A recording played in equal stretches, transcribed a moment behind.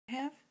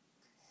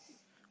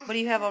What do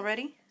you have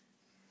already?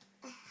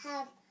 I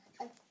have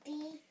a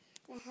B,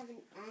 and I have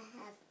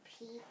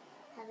P,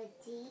 I have a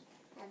D,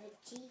 I have a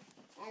G,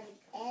 I have an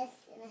S,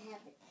 and I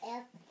have an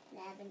F, and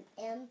I have an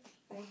M,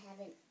 and I have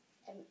a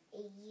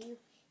U,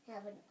 I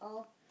have an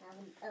O, I have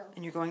an O.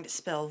 And you're going to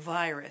spell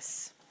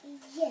virus.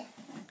 Yeah.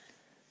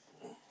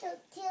 So,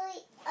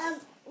 Tilly,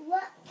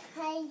 what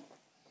kind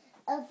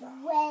of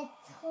red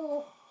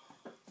tool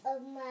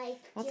of my...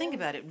 Well, think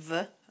about it.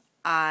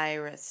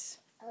 Virus.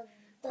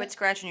 Quit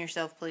scratching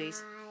yourself,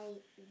 please.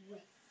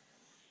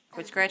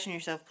 Quit scratching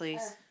yourself,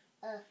 please.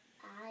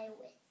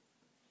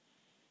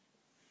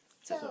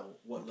 So,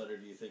 what letter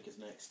do you think is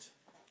next?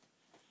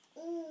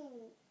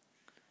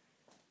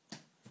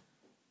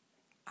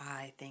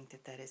 I think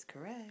that is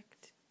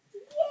correct.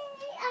 Yay,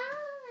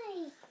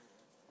 I!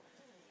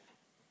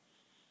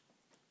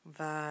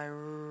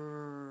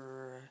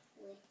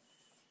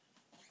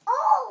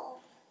 Oh!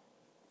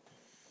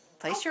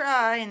 Place your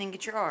I and then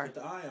get your R. Put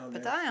the I on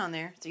there. Put the I on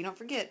there so you don't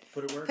forget.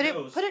 Put it where it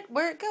goes. Put it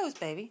where it goes,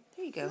 baby.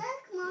 There you go. Look,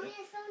 Mommy,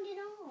 I found it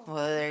all.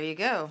 Well, there you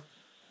go.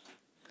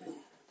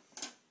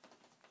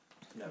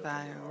 Now it's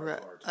on the R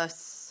part.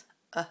 Virus.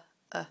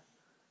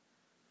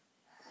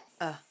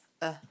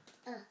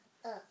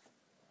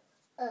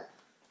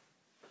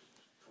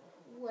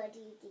 What do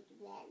you think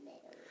that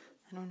letter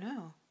is? I don't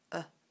know.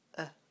 A.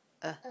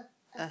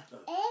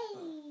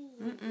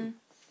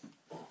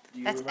 Do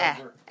you That's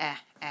remember?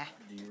 ah.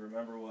 Do you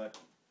remember what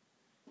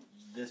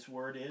this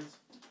word is?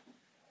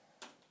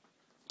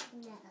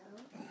 No.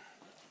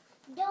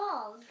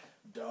 Dog.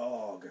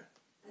 Dog.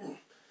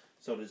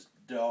 So does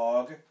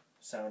dog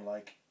sound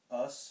like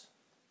us?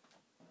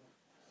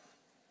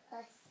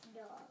 Us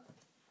dog.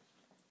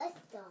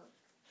 Us dog.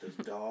 Does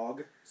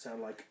dog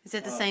sound like Is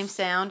it the us? same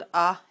sound?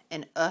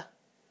 And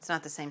It's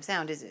not the same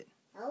sound, is it?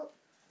 Oh.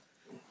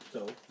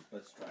 So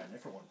let's try a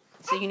different one.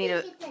 So you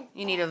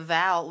need a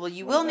vowel. Well,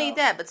 you will need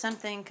that, but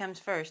something comes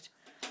first.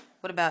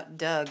 What about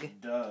Doug?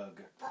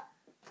 Doug.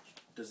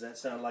 Does that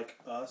sound like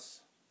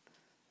us?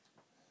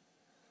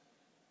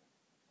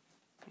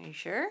 Are you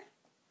sure?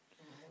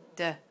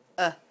 Ugh.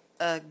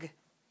 Doug,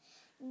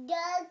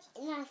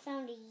 and I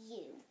found a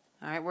U.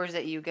 All right, where's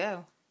that U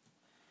go?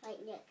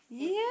 Right next.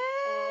 Yay!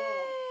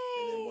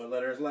 And then what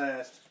letter is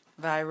last?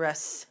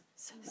 Virus.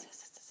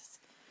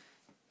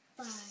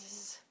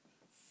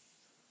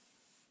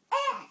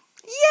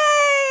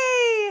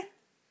 Yay!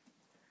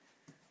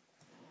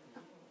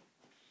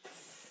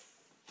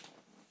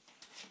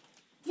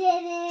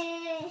 Did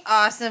it!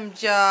 Awesome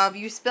job.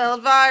 You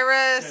spelled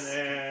virus.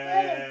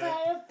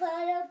 Ta-da!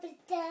 Butter.